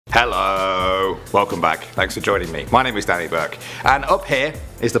Hello! Welcome back. Thanks for joining me. My name is Danny Burke, and up here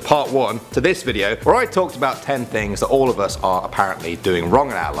is the part 1 to this video where I talked about 10 things that all of us are apparently doing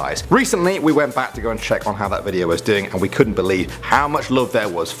wrong in our lives. Recently we went back to go and check on how that video was doing, and we couldn't believe how much love there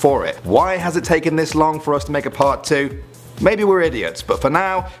was for it. Why has it taken this long for us to make a part 2? Maybe we're idiots, but for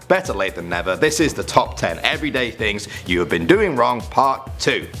now, better late than never. This is the top 10 everyday things you have been doing wrong, part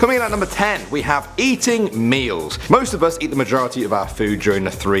 2. Coming in at number 10, we have eating meals. Most of us eat the majority of our food during the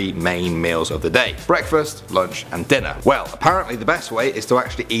 3 main meals of the day: breakfast, lunch, and dinner. Well, apparently the best way is to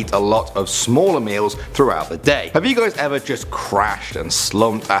actually eat a lot of smaller meals throughout the day. Have you guys ever just crashed and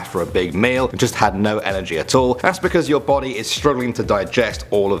slumped after a big meal and just had no energy at all? That's because your body is struggling to digest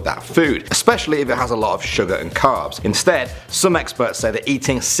all of that food, especially if it has a lot of sugar and carbs. Instead, some experts say that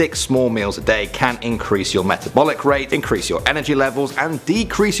eating 6 small meals a day can increase your metabolic rate, increase your energy levels, and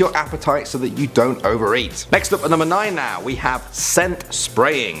decrease your appetite so that you don't overeat. Next up at number 9 now, we have scent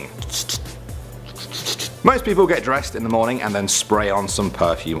spraying. Most people get dressed in the morning and then spray on some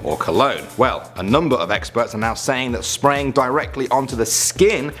perfume or cologne. Well, a number of experts are now saying that spraying directly onto the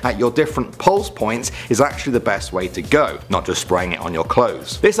skin at your different pulse points is actually the best way to go, not just spraying it on your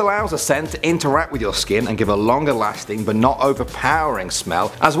clothes. This allows a scent to interact with your skin and give a longer lasting but not overpowering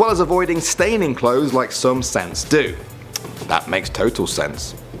smell, as well as avoiding staining clothes like some scents do. That makes total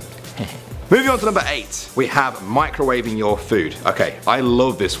sense. Moving on to number 8, we have microwaving your food. Okay, I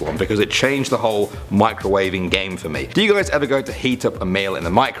love this one because it changed the whole microwaving game for me. Do you guys ever go to heat up a meal in the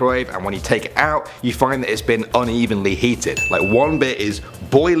microwave, and when you take it out, you find that it's been unevenly heated? Like one bit is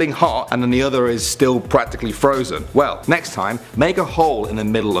boiling hot and then the other is still practically frozen. Well, next time, make a hole in the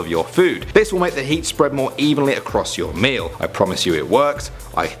middle of your food. This will make the heat spread more evenly across your meal. I promise you it works.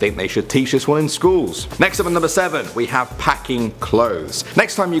 I think they should teach this one in schools. Next up at number 7, we have packing clothes.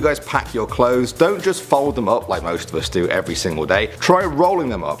 Next time you guys pack your clothes, don't just fold them up like most of us do every single day. Try rolling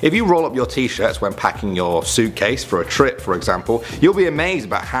them up. If you roll up your t-shirts when packing your suitcase for a trip, for example, you'll be amazed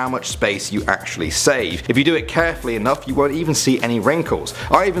about how much space you actually save. If you do it carefully enough, you won't even see any wrinkles.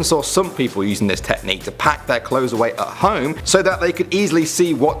 I even saw some people using this technique to pack their clothes away at home so that they could easily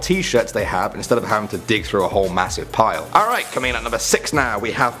see what t-shirts they have instead of having to dig through a whole massive pile. Alright, coming in at number 6 now,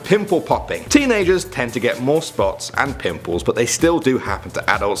 we have pimple popping. Teenagers tend to get more spots and pimples, but they still do happen to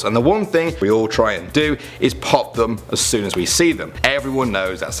adults, and the one thing we all try and do is pop them as soon as we see them. Everyone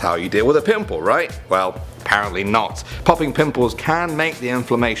knows that's how you deal with a pimple, right? Well, apparently not. Popping pimples can make the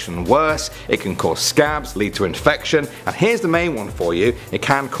inflammation worse, it can cause scabs, lead to infection, and here's the main one for you: it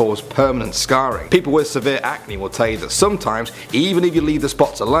can cause permanent scarring. People with severe acne will tell you that sometimes, even if you leave the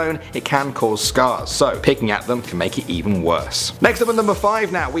spots alone, it can cause scars, so picking at them can make it even worse. Next up at number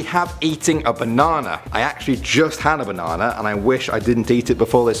 5 now, we have eating a banana. I actually just had a banana and I wish I didn't eat it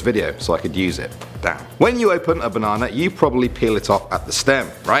before this video so I could use it. Damn. When you open a banana, you probably peel it off at the stem,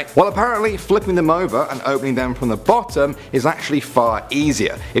 right? Well, apparently flipping them over and opening them from the bottom is actually far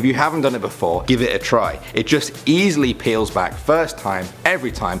easier. If you haven't done it before, give it a try. It just easily peels back first time,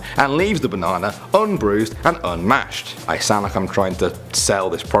 every time, and leaves the banana unbruised and unmashed. I sound like I'm trying to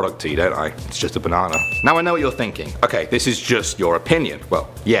sell this product to you, don't I? It's just a banana. Now I know what you're thinking. Okay, this is just your opinion. Well,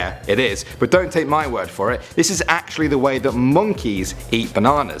 yeah, it is, but don't take my word for it. This is actually the way that monkeys eat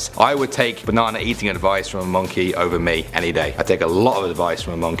bananas. I would take banana eating advice from a monkey over me any day. I take a lot of advice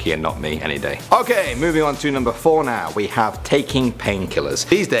from a monkey and not me any day. Okay, moving on to number 4 now, we have taking painkillers.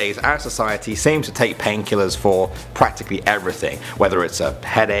 These days our society seems to take painkillers for practically everything, whether it's a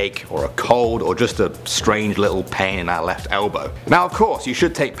headache or a cold or just a strange little pain in our left elbow. Now of course you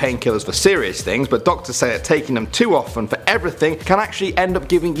should take painkillers for serious things, but doctors say that taking them too often for everything can actually end up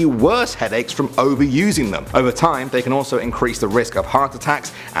giving you worse headaches from overusing them. Over time they can also increase the risk of heart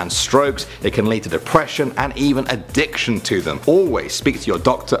attacks and strokes. It can lead to depression and even addiction to them. Always speak to your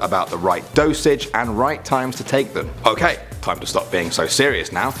doctor about the right dosage and right times to take them. Okay, time to stop being so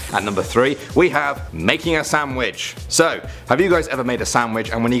serious now. At number 3, we have making a sandwich. So, have you guys ever made a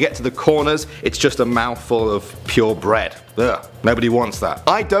sandwich and when you get to the corners, it's just a mouthful of pure bread? Ugh, nobody wants that.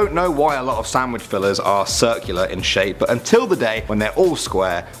 I don't know why a lot of sandwich fillers are circular in shape, but until the day when they're all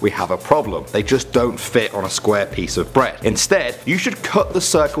square, we have a problem. They just don't fit on a square piece of bread. Instead, you should cut the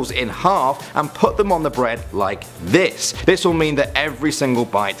circles in half and put them on the bread like this. This will mean that every single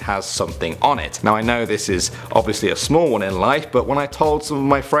bite has something on it. Now I know this is obviously a small one in life, but when I told some of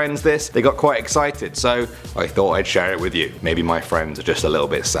my friends this, they got quite excited, so I thought I'd share it with you. Maybe my friends are just a little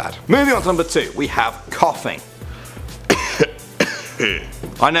bit sad. Moving on to number 2, we have coughing.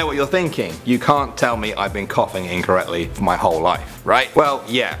 I know what you're thinking. You can't tell me I've been coughing incorrectly for my whole life, right? Well,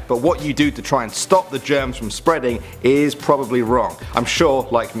 yeah, but what you do to try and stop the germs from spreading is probably wrong. I'm sure,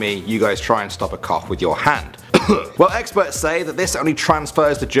 like me, you guys try and stop a cough with your hand. Well, experts say that this only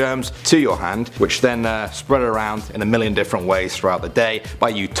transfers the germs to your hand, which then spread around in a million different ways throughout the day by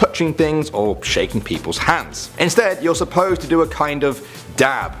you touching things or shaking people's hands. Instead, you're supposed to do a kind of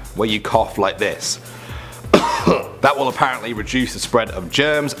dab where you cough like this. That will apparently reduce the spread of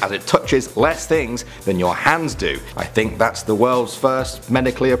germs as it touches less things than your hands do. I think that's the world's first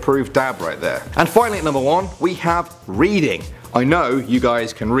medically approved dab right there. And finally at number 1, we have reading. I know you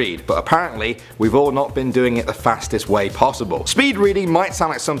guys can read, but apparently we've all not been doing it the fastest way possible. Speed reading might sound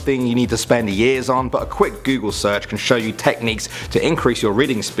like something you need to spend years on, but a quick Google search can show you techniques to increase your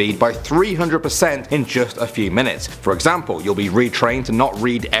reading speed by 300% in just a few minutes. For example, you'll be retrained to not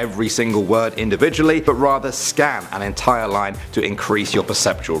read every single word individually, but rather scan an entire line to increase your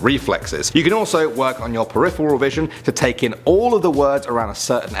perceptual reflexes. You can also work on your peripheral vision to take in all of the words around a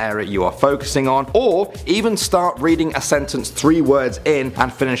certain area you are focusing on, or even start reading a sentence 3 words in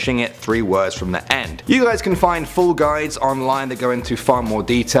and finishing it 3 words from the end. You guys can find full guides online that go into far more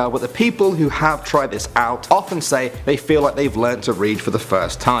detail, but the people who have tried this out often say they feel like they've learned to read for the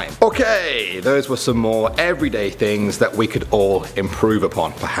first time. Okay, those were some more everyday things that we could all improve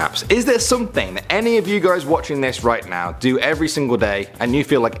upon perhaps. Is there something that any of you guys watching this right now do every single day and you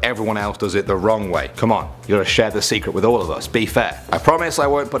feel like everyone else does it the wrong way? Come on, you gotta share the secret with all of us, be fair. I promise I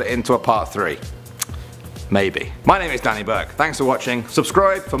won't put it into a part 3. Maybe. My name is Danny Burke, thanks for watching,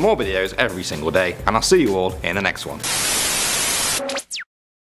 subscribe for more videos every single day, and I'll see you all in the next one.